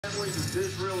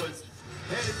Israel is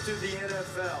headed to the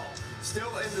NFL.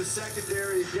 Still in the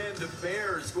secondary again, the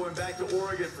Bears going back to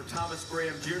Oregon for Thomas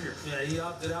Graham Jr. Yeah, he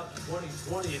opted out in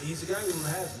 2020, and he's a guy who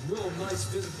has real nice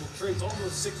physical traits,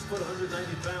 almost 6 foot, 190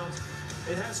 pounds,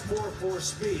 and has 4.4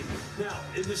 speed. Now,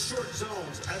 in the short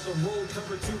zones, as a rolled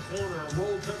cover 2 corner, a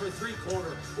rolled cover 3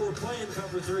 corner, or playing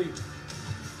cover 3,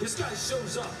 this guy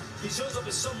shows up. He shows up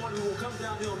as someone who will come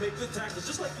downhill and make good tackles,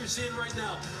 just like you're seeing right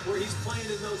now, where he's playing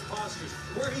in those postures.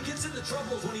 Where he gets into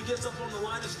troubles when he gets up on the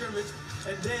line of scrimmage,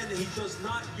 and then he does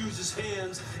not use his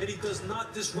hands, and he does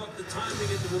not disrupt the timing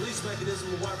and the release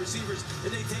mechanism of wide receivers, and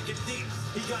they take it deep.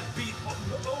 He got beat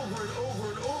over and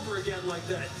over and over again like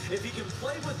that. If he can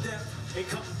play with depth and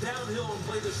come downhill and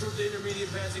play the short to intermediate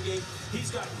passing game,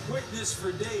 he's got quickness for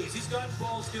days. He's got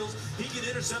ball skills. He can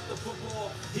intercept the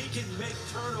football. He can make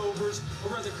turnovers,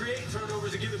 or rather create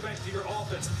turnovers and give it back to your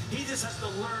offense. He just has to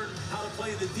learn how to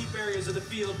play in the deep areas of the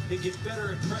field and get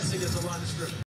better at pressing as a line of scrimmage.